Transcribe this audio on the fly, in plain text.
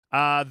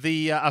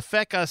The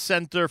Afeka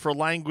Center for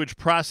Language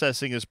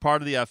Processing is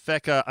part of the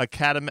Afeka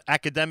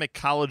Academic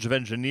College of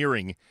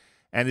Engineering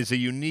and is a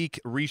unique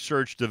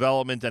research,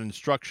 development, and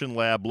instruction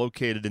lab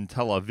located in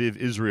Tel Aviv,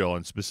 Israel,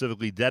 and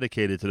specifically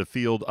dedicated to the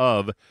field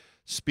of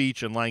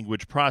speech and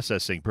language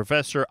processing.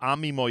 Professor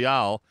Ami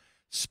Moyal,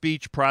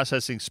 speech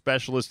processing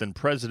specialist and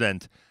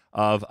president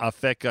of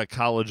Afeka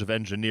College of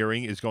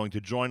Engineering, is going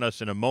to join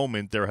us in a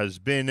moment. There has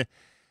been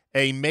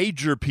a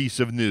major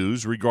piece of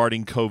news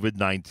regarding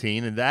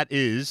COVID-19, and that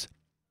is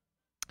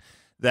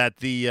that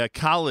the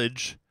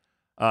college,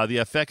 the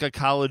Afeka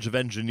College of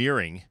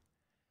Engineering,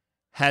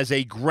 has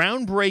a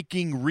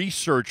groundbreaking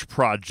research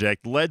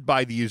project led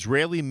by the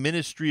Israeli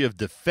Ministry of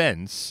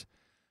Defense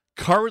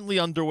currently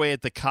underway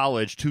at the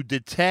college to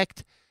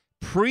detect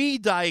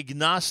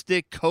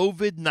pre-diagnostic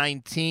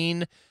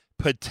COVID-19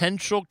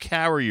 potential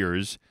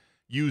carriers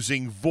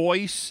using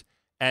voice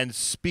and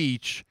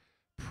speech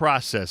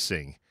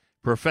processing.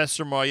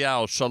 Professor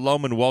Moyal,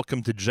 shalom and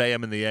welcome to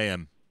JM and the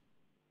AM.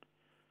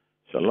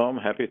 Shalom,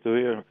 happy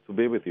to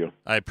be with you.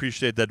 I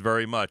appreciate that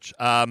very much.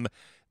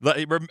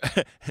 Let's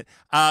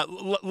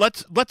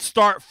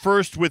start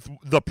first with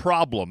the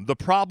problem. The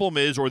problem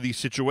is, or the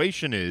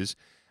situation is,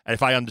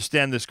 if I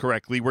understand this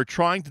correctly, we're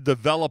trying to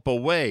develop a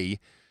way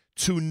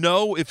to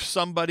know if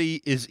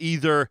somebody is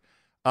either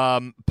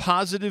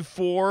positive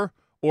for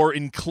or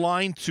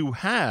inclined to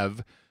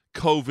have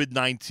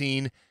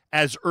COVID-19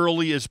 as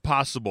early as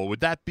possible. Would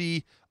that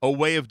be a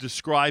way of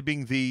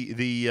describing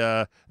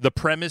the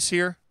premise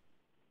here?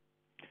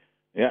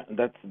 Yeah,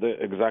 that's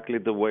exactly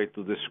the way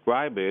to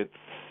describe it.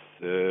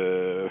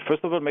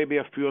 First of all, maybe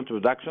a few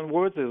introduction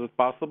words. Is it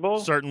possible?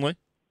 Certainly.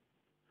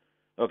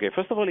 Okay,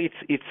 first of all,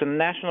 it's a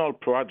national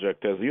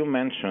project, as you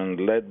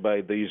mentioned, led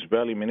by the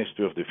Israeli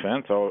Ministry of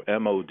Defense, or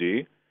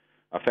MOD.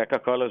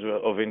 Afeka College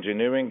of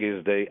Engineering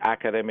is the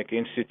academic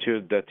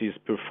institute that is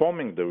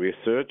performing the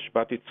research,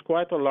 but it's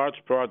quite a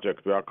large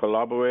project. We are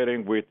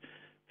collaborating with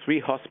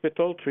three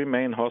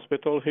main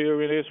hospitals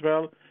here in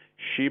Israel,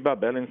 Sheba,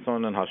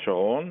 Bellinson, and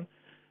Hasharon,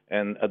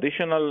 and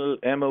additional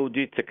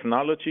MOD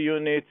technology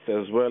units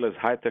as well as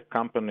high-tech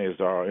companies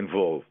are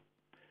involved.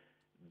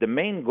 The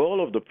main goal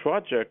of the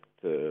project,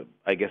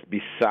 I guess,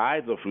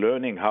 besides of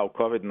learning how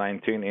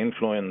COVID-19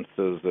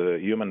 influences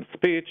human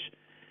speech,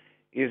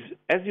 is,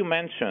 as you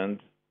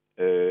mentioned,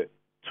 to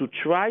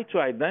try to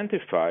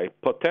identify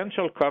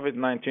potential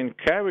COVID-19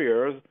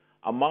 carriers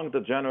among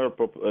the general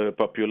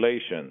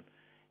population.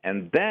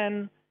 And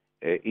then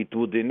it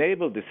would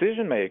enable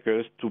decision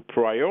makers to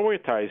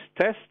prioritize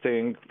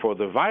testing for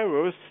the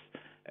virus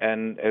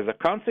and, as a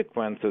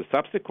consequence,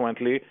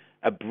 subsequently,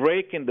 a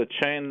break in the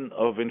chain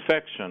of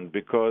infection,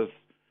 because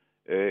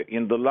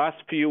in the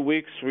last few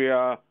weeks we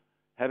are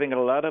having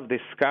a lot of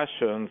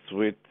discussions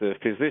with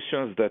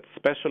physicians that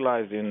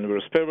specialize in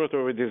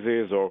respiratory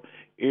disease or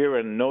ear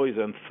and nose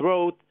and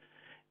throat,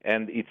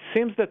 and it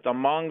seems that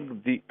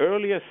among the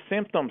earliest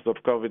symptoms of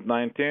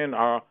COVID-19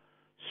 are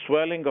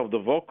swelling of the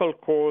vocal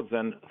cords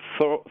and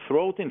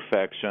throat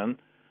infection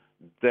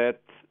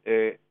that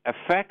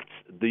affects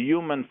the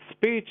human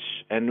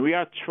speech, and we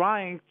are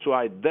trying to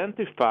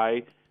identify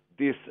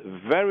these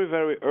very,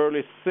 very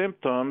early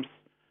symptoms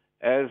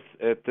as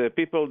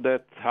people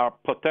that are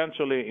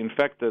potentially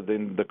infected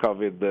in the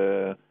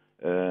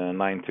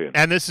COVID-19.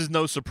 And this is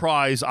no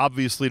surprise,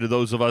 obviously, to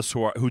those of us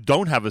who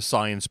don't have a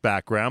science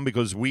background,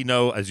 because we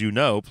know, as you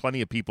know,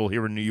 plenty of people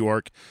here in New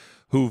York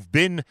who've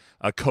been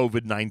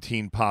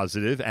COVID-19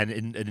 positive, and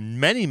in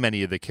many,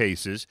 many of the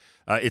cases,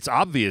 it's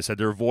obvious that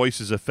their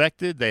voice is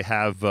affected. They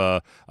have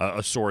a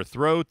sore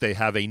throat. They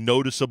have a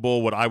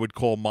noticeable, what I would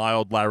call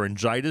mild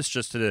laryngitis,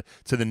 just to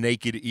the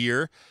naked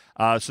ear.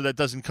 So that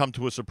doesn't come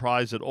to a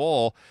surprise at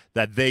all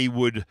that they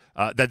would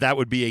that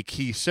would be a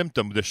key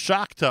symptom. The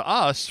shock to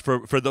us,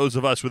 for those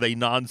of us with a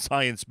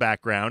non-science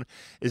background,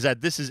 is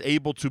that this is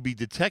able to be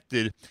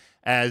detected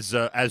as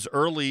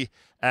early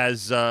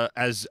as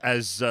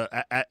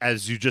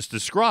you just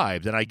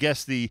described. And I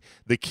guess the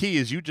key,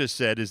 as you just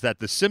said, is that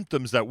the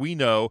symptoms that we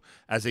know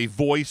as a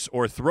voice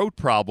or throat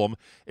problem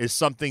is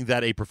something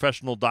that a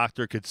professional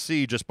doctor could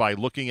see just by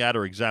looking at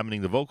or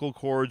examining the vocal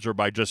cords, or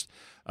by just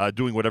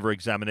doing whatever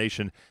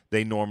examination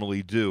they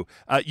normally do.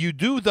 You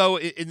do, though,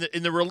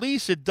 in the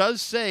release, it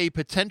does say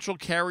potential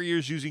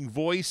carriers using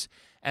voice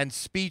and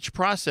speech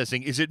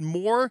processing. Is it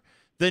more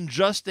than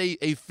just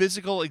a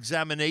physical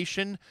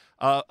examination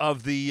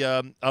of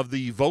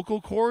the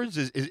vocal cords?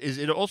 Is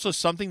it also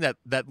something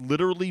that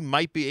literally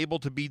might be able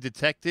to be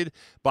detected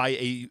by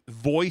a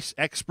voice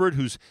expert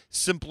who's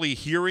simply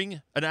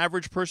hearing an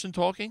average person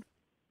talking?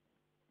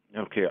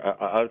 Okay,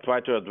 I'll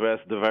try to address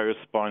the various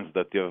points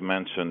that you have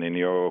mentioned in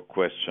your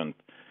question.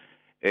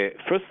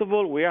 First of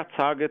all, we are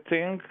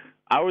targeting,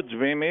 our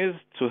dream is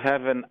to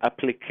have an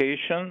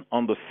application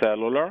on the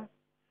cellular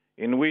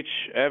in which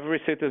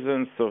every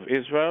citizen of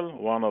Israel,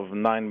 one of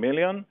 9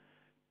 million,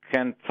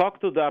 can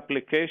talk to the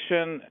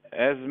application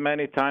as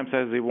many times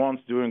as he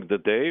wants during the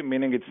day,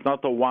 meaning it's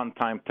not a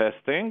one-time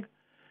testing.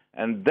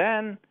 And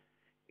then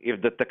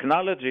if the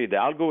technology, the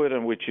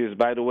algorithm, which is,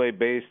 by the way,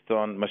 based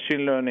on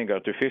machine learning,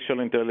 artificial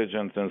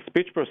intelligence, and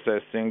speech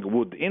processing,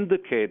 would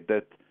indicate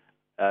that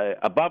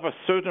above a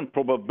certain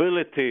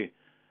probability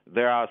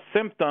there are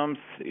symptoms,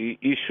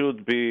 he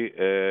should be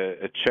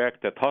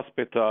checked at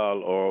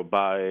hospital or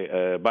by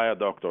a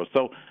doctor.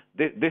 So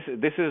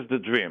this is the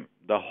dream.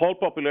 The whole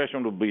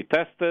population will be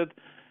tested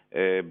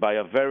by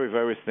a very,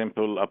 very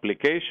simple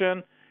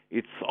application.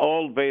 It's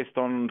all based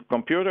on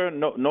computer,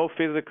 no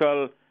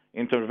physical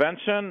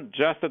intervention,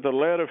 just at the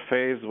later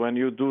phase when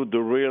you do the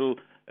real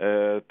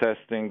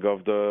testing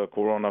of the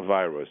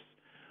coronavirus.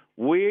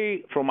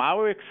 We, from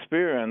our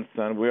experience,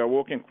 and we are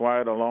working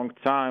quite a long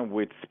time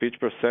with speech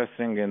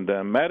processing in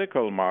the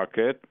medical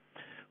market,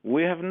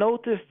 we have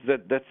noticed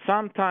that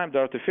sometimes the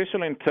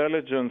artificial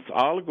intelligence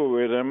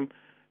algorithm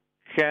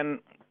can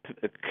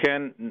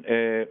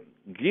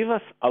give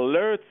us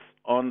alerts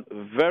on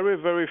very,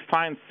 very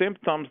fine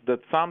symptoms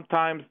that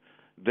sometimes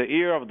the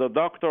ear of the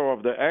doctor or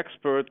of the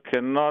expert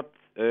cannot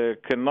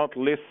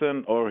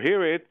listen or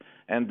hear it,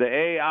 and the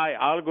AI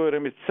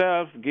algorithm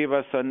itself give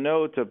us a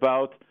note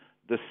about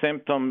the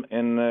symptom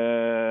in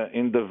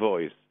the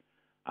voice.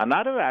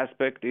 Another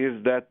aspect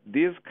is that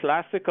these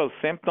classical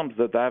symptoms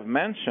that I've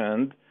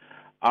mentioned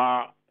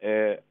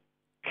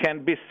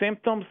can be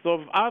symptoms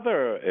of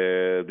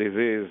other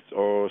disease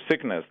or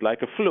sickness,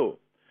 like a flu.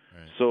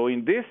 Right. So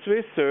in this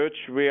research,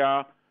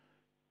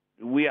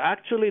 we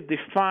actually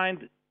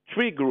defined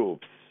three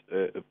groups: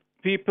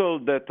 people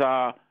that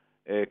are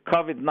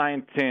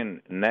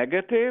COVID-19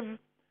 negative,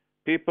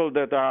 people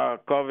that are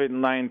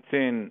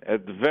COVID-19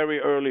 at very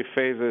early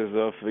phases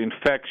of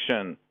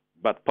infection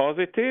but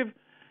positive,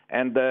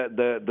 and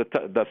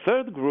the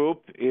third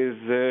group is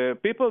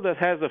people that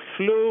has a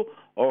flu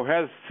or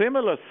has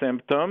similar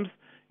symptoms,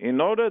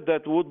 in order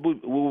that we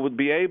would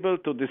be able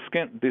to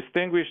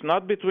distinguish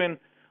not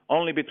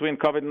only between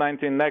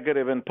COVID-19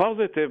 negative and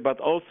positive, but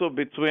also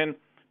between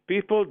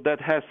people that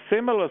have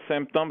similar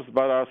symptoms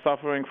but are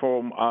suffering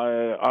from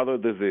other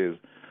disease.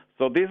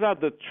 So these are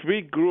the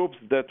three groups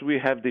that we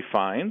have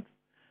defined,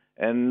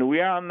 and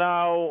we are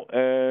now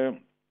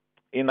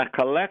in a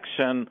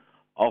collection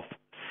of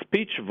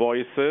speech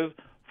voices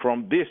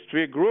from these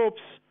three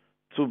groups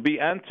to be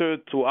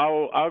entered to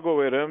our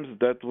algorithms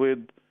that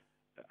would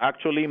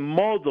actually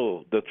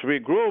model the three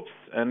groups,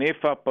 and if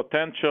a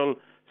potential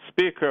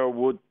speaker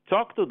would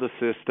talk to the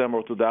system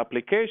or to the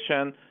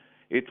application,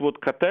 it would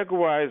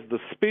categorize the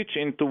speech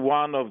into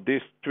one of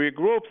these three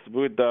groups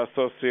with the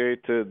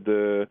associated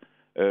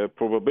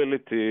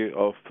probability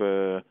of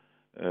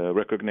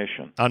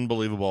recognition.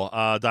 Unbelievable.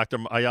 Dr.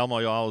 Eyal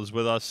Moyal is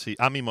with us.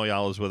 Ami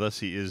Moyal is with us.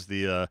 He is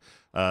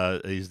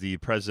he's the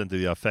president of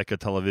the Afeka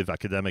Tel Aviv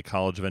Academic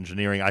College of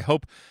Engineering. I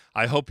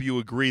hope you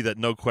agree that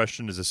no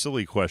question is a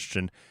silly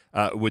question.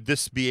 Would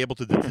this be able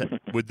to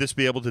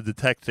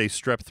detect a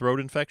strep throat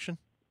infection?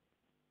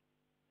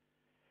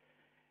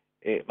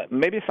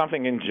 Maybe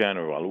something in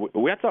general.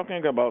 We are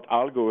talking about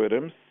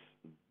algorithms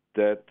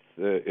that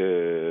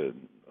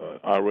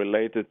are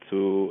related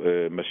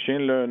to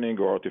machine learning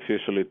or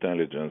artificial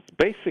intelligence.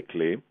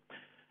 Basically,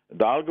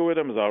 the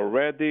algorithms are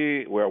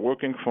ready. We are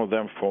working for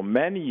them for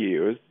many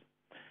years,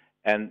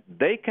 and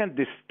they can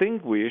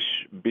distinguish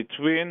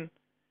between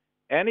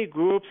any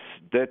groups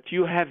that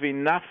you have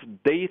enough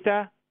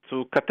data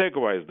to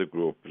categorize the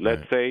group.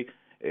 Let's say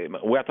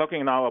we are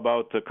talking now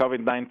about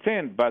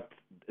COVID-19, but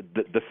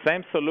the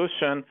same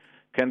solution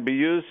can be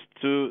used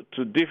to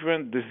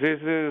different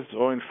diseases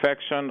or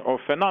infection or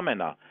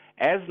phenomena,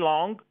 as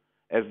long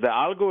as the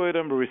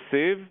algorithm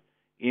receives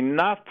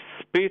enough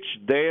speech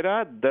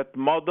data that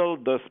model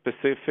the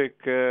specific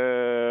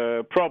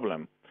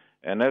problem.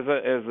 And as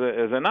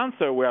an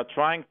answer, we are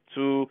trying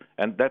to,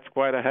 and that's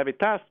quite a heavy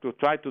task, to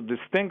try to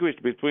distinguish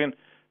between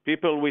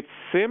people with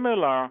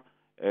similar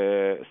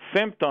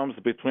symptoms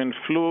between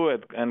flu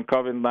and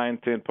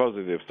COVID-19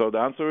 positive. So the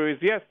answer is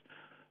yes.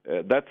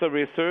 That's a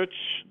research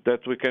that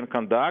we can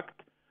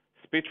conduct.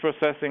 Speech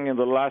processing in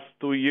the last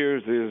 2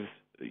 years is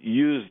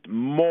used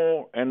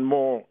more and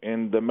more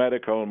in the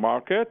medical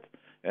market,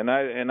 and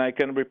I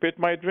can repeat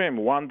my dream.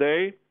 One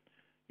day,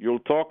 you'll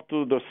talk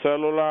to the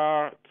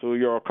cellular, to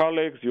your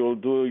colleagues, you'll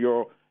do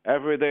your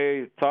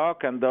everyday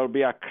talk, and there'll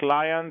be a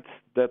client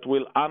that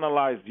will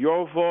analyze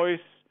your voice,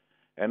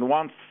 and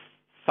once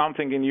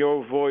something in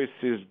your voice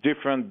is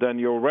different than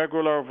your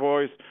regular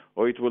voice,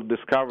 or it will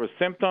discover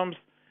symptoms,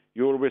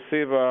 you will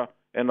receive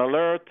an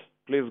alert.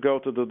 Please go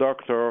to the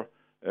doctor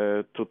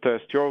to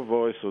test your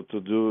voice or to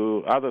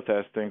do other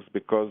testings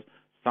because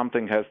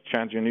something has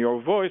changed in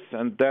your voice,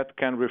 and that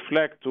can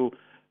reflect to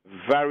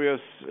various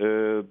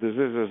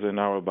diseases in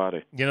our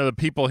body. You know, the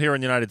people here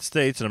in the United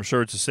States, and I'm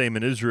sure it's the same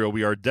in Israel,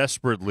 we are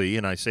desperately,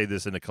 and I say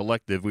this in a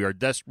collective, we are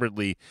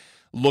desperately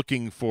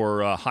looking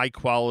for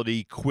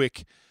high-quality,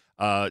 quick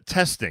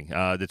testing.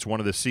 That's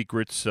one of the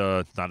secrets,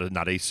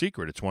 not a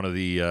secret, it's one of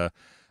the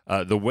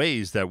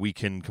ways that we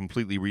can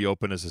completely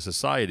reopen as a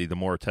society. The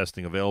more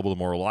testing available, the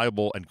more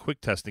reliable and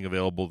quick testing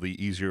available,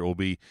 the easier it will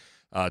be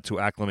to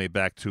acclimate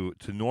back to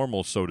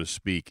normal, so to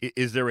speak.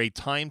 Is there a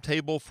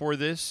timetable for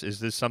this? Is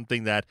this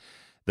something that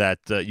that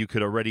you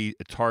could already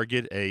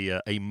target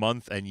a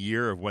month and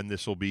year of when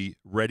this will be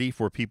ready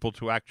for people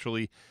to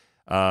actually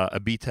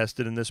be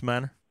tested in this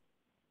manner?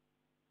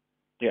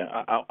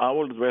 Yeah, I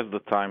will address the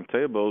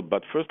timetable,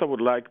 but first I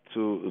would like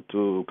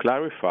to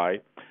clarify.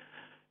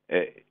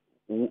 It's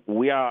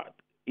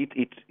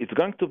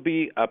going to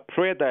be a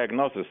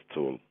pre-diagnosis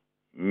tool.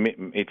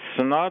 It's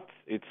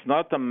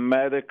not a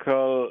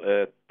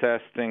medical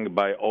testing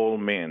by all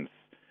means.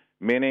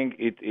 Meaning,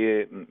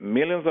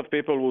 millions of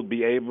people would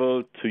be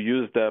able to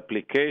use the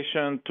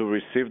application to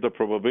receive the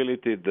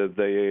probability that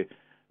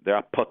they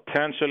are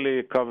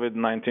potentially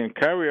COVID-19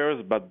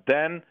 carriers, but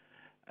then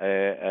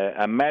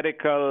a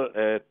medical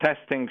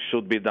testing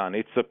should be done.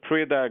 It's a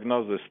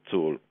pre-diagnosis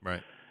tool.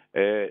 Right.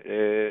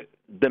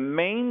 The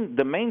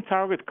main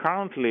target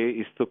currently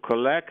is to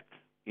collect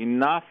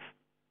enough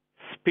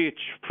speech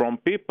from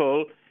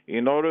people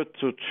in order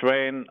to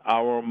train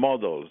our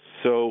models.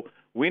 So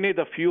we need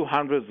a few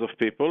hundreds of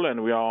people,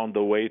 and we are on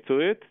the way to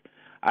it.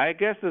 I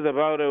guess it's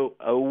about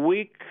a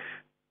week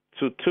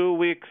to 2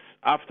 weeks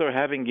after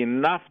having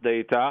enough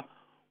data,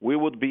 we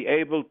would be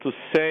able to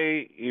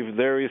say if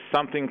there is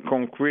something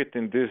concrete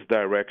in this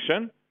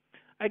direction.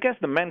 I guess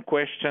the main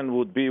question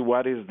would be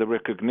what is the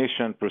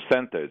recognition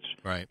percentage?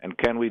 Right. And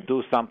can we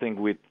do something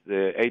with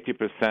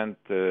 80%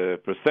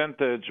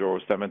 percentage or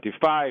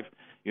 75%?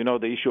 You know,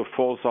 the issue of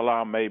false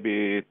alarm may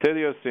be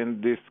tedious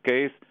in this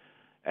case.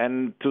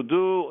 And to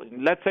do,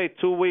 let's say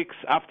 2 weeks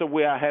after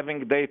we are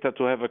having data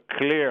to have a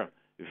clear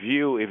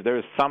view if there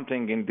is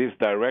something in this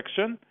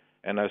direction,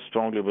 and I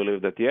strongly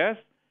believe that yes,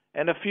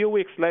 and a few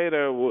weeks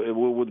later we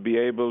would be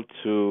able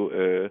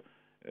to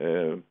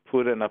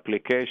put an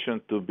application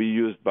to be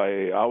used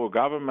by our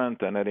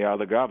government and any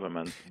other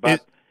government.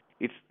 But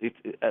it's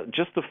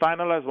just to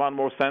finalize one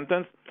more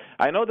sentence,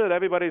 I know that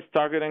everybody is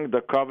targeting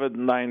the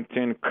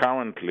COVID-19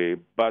 currently,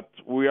 but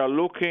we are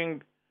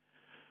looking...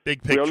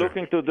 Big picture. We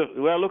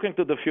are looking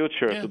to the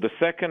future, to the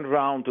second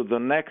round, to the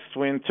next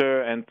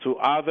winter, and to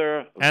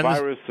other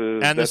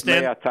viruses that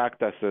may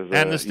attack us as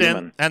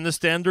human. And the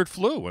standard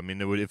flu. I mean,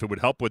 if it would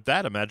help with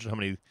that,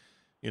 imagine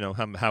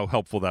how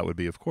helpful that would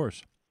be. Of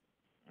course.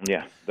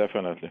 Yeah,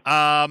 definitely.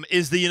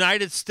 Is the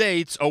United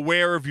States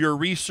aware of your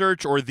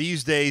research, or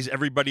these days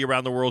everybody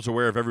around the world is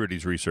aware of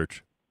everybody's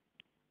research?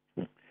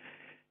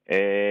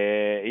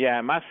 Yeah,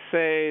 I must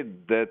say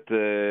that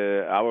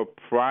our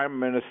Prime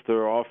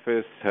Minister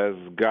office has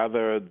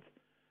gathered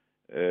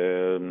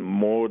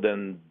more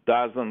than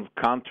dozens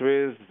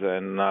countries,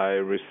 and I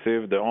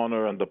received the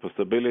honor and the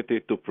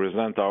possibility to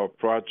present our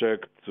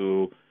project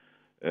to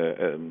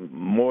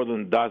more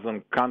than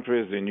dozen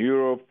countries in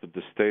Europe.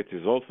 The state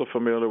is also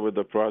familiar with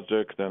the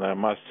project, and I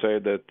must say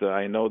that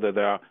I know that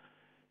there are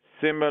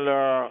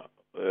similar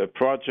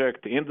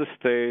projects in the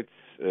States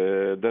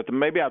that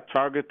maybe are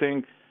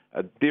targeting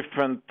a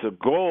different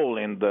goal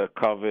in the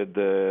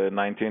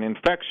COVID-19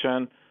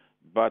 infection,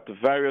 but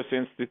various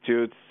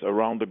institutes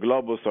around the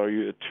globe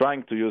are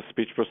trying to use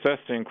speech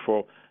processing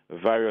for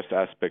various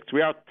aspects.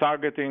 We are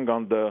targeting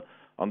on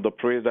the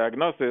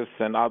pre-diagnosis,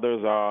 and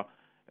others are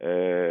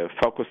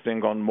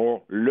focusing on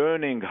more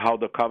learning how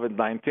the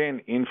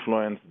COVID-19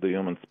 influenced the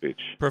human speech.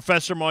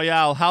 Professor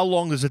Moyal, how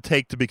long does it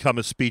take to become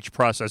a speech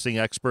processing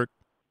expert?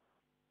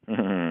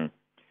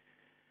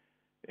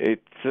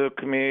 It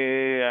took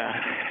me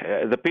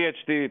the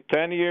PhD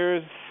 10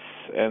 years,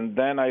 and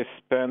then I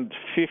spent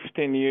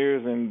 15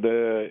 years in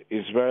the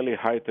Israeli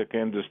high-tech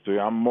industry.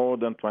 I'm more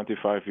than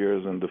 25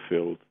 years in the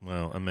field.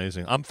 Wow,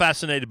 amazing. I'm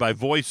fascinated by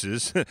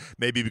voices,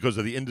 maybe because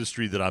of the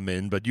industry that I'm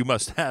in, but you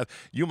must have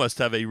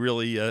a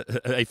really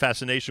a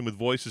fascination with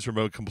voices from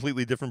a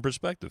completely different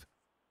perspective.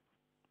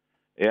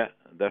 Yeah,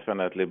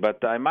 definitely.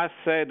 But I must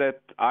say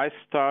that I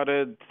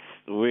started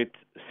with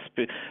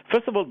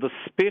first of all, the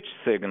speech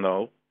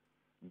signal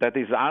that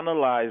is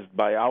analyzed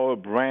by our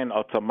brain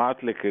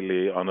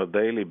automatically on a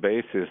daily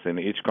basis in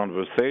each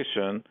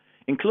conversation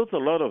includes a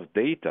lot of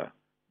data.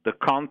 The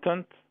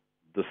content,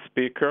 the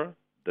speaker,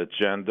 the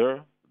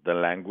gender, the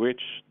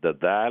language, the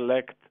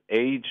dialect,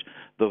 age.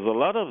 There's a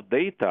lot of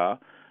data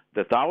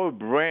that our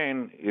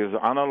brain is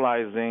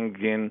analyzing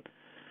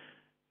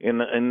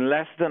in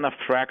less than a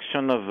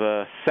fraction of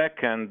a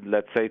second,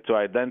 let's say, to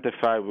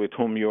identify with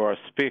whom you are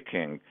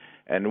speaking.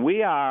 And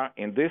we are,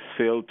 in this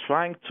field,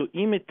 trying to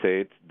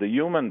imitate the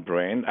human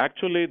brain.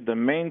 Actually, the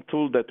main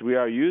tool that we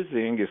are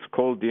using is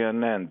called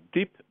DNN,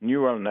 Deep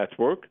Neural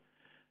Network.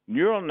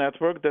 Neural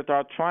network that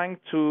are trying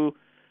to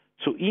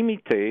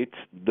imitate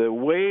the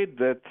way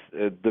that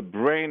the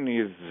brain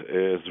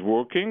is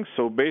working.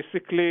 So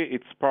basically,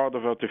 it's part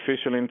of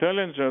artificial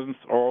intelligence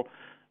or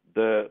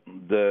the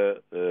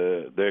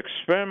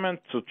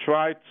experiment to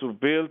try to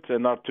build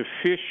an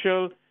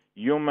artificial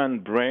human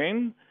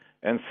brain,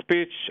 and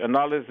speech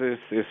analysis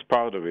is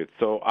part of it.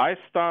 So I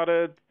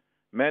started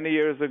many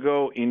years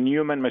ago in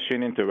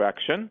human-machine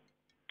interaction,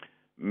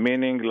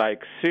 meaning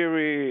like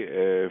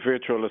Siri,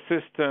 virtual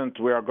assistant.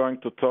 We are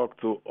going to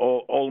talk to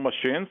all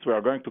machines. We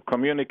are going to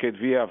communicate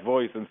via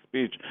voice and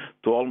speech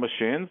to all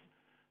machines.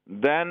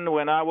 Then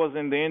when I was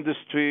in the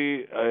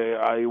industry,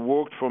 I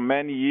worked for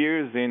many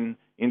years in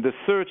in the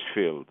search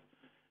field,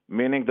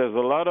 meaning there's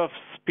a lot of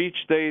speech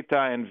data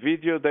and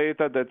video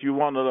data that you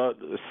want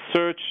to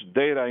search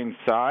data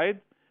inside.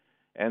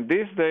 And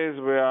these days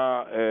we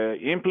are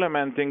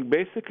implementing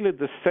basically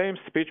the same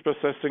speech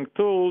processing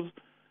tools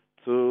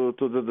to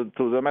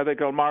the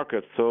medical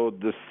market. So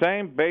the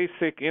same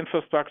basic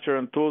infrastructure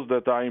and tools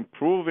that are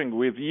improving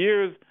with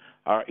years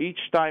are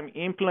each time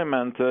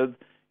implemented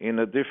in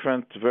a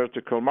different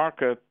vertical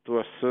market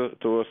to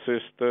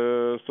assist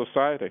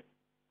society.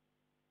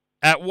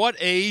 At what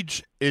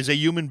age is a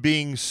human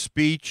being's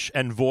speech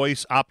and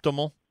voice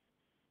optimal,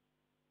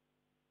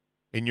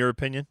 in your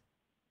opinion?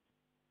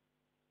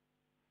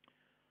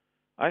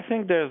 I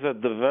think there's a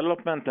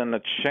development and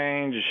a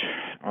change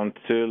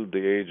until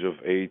the age of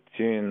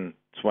 18,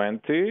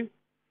 20,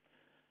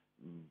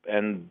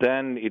 and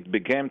then it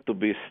began to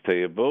be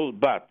stable.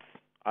 But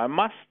I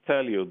must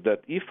tell you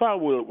that if I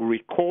will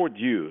record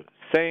you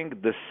saying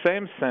the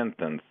same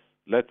sentence,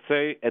 let's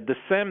say at the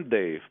same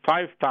day,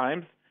 5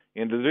 times,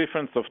 in the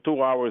difference of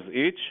 2 hours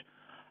each,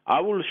 I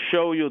will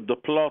show you the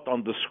plot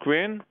on the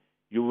screen.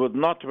 You would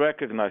not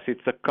recognize.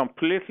 It's a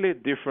completely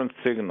different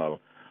signal.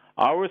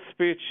 Our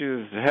speech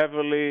is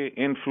heavily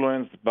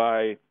influenced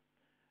by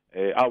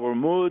our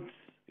moods,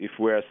 if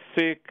we are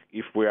sick,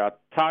 if we are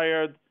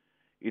tired.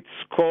 It's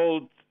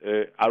called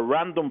a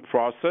random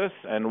process,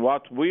 and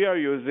what we are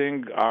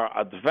using are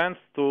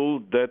advanced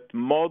tools that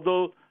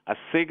model a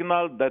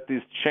signal that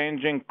is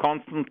changing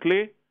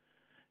constantly,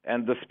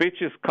 and the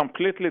speech is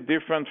completely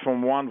different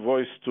from one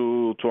voice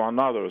to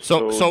another.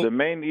 So the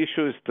main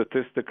issue is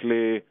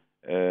statistically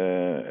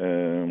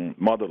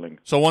modeling.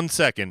 So 1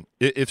 second.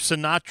 If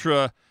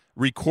Sinatra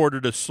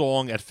recorded a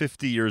song at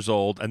 50 years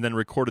old and then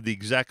recorded the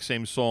exact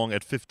same song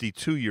at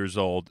 52 years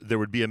old, there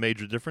would be a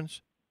major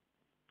difference?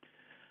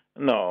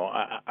 No,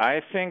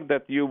 I think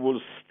that you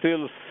will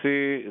still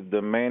see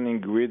the main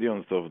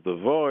ingredients of the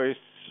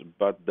voice,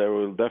 but there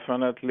will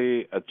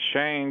definitely a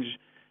change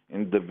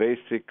in the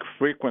basic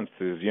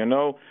frequencies. You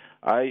know,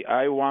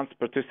 I once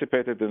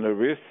participated in a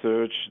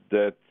research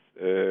that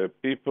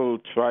people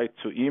try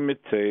to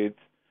imitate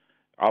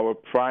our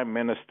prime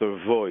minister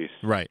voice.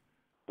 Right.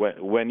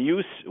 When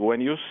you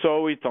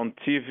saw it on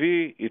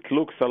TV, it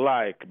looks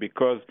alike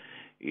because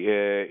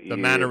the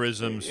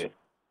mannerisms.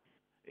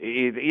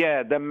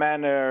 The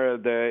manner,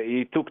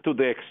 he took to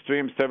the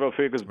extreme several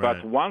figures. Right.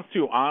 But once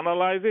you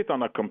analyze it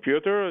on a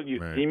computer,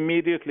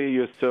 immediately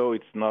you saw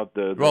it's not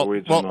the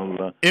original.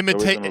 Well,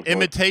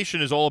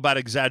 imitation is all about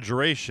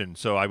exaggeration,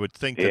 so I would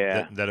think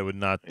that it would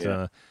not.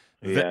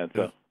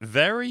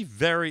 Very,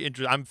 very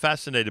interesting. I'm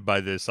fascinated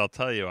by this. I'll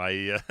tell you.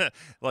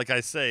 Like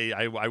I say,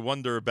 I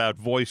wonder about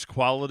voice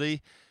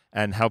quality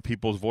and how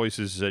people's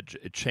voices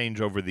change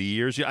over the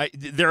years.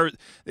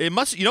 It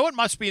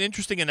must be an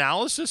interesting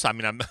analysis. I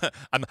mean,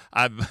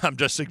 I'm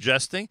just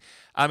suggesting.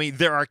 I mean,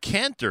 there are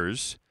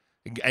cantors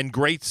and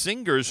great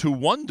singers who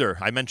wonder.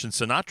 I mentioned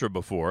Sinatra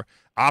before,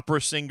 opera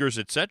singers,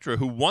 etc.,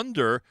 who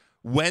wonder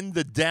when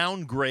the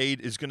downgrade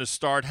is going to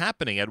start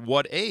happening. At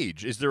what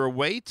age? Is there a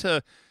way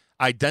to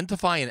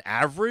identify an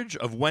average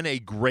of when a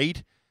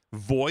great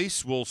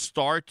voice will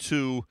start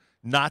to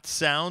not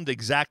sound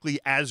exactly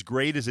as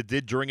great as it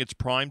did during its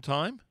prime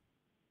time?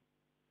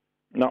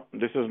 No,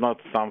 this is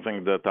not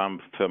something that I'm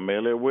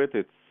familiar with.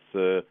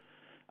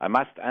 I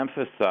must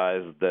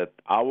emphasize that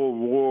our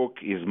work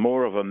is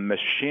more of a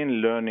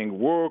machine learning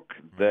work,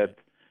 that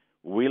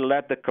we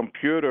let the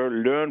computer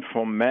learn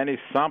from many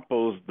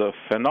samples the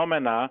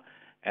phenomena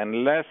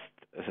and less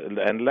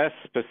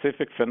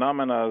specific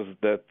phenomena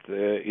that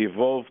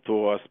evolve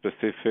to a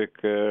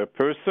specific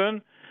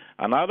person.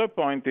 Another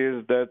point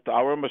is that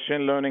our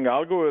machine learning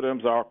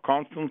algorithms are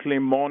constantly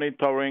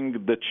monitoring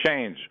the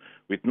change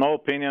with no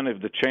opinion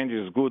if the change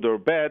is good or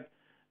bad.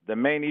 The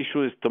main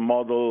issue is to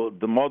model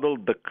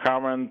the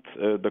current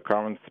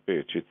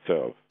speech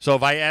itself. So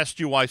if I asked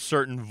you why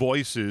certain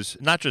voices,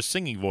 not just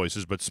singing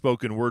voices, but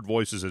spoken word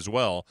voices as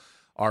well,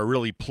 are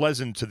really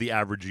pleasant to the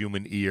average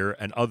human ear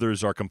and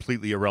others are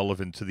completely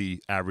irrelevant to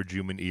the average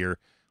human ear,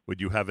 would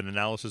you have an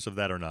analysis of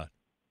that or not?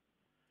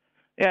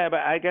 Yeah, but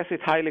I guess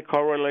it's highly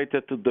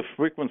correlated to the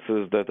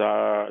frequencies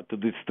to the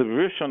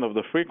distribution of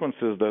the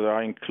frequencies that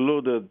are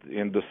included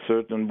in the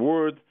certain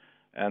word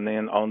and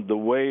then on the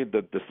way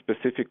that the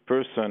specific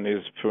person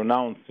is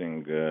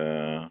pronouncing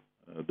the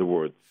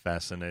word.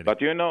 Fascinating. But,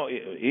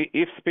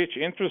 if speech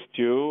interests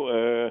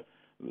you,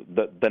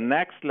 the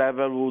next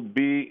level would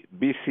be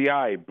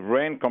BCI,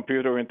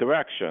 brain-computer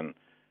interaction,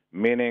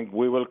 meaning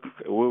we will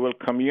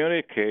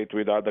communicate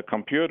with other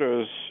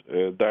computers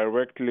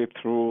directly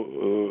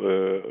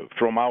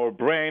from our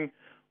brain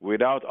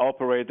without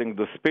operating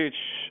the speech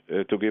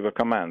to give a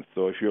command.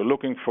 So if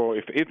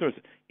it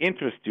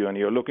interests you and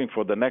you're looking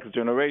for the next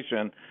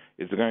generation,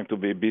 it's going to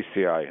be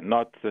BCI,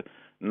 not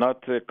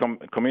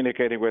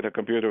communicating with a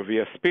computer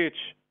via speech.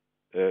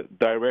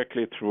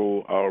 Directly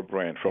through our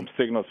brain, from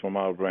signals from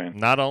our brain.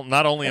 Not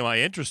only am I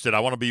interested, I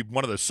want to be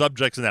one of the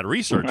subjects in that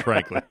research,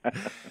 frankly.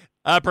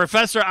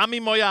 Professor Ami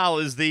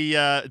Moyal is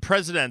the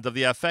president of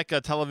the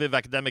Afeka Tel Aviv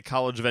Academic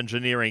College of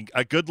Engineering.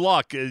 Good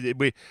luck.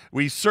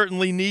 We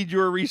certainly need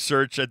your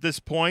research at this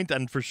point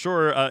and for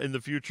sure in the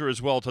future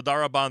as well.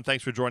 Tadar Rabban,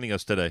 thanks for joining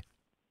us today.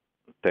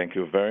 Thank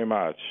you very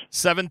much.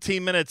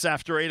 17 minutes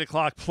after 8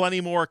 o'clock. Plenty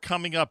more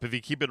coming up if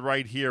you keep it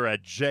right here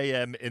at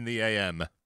JM in the AM.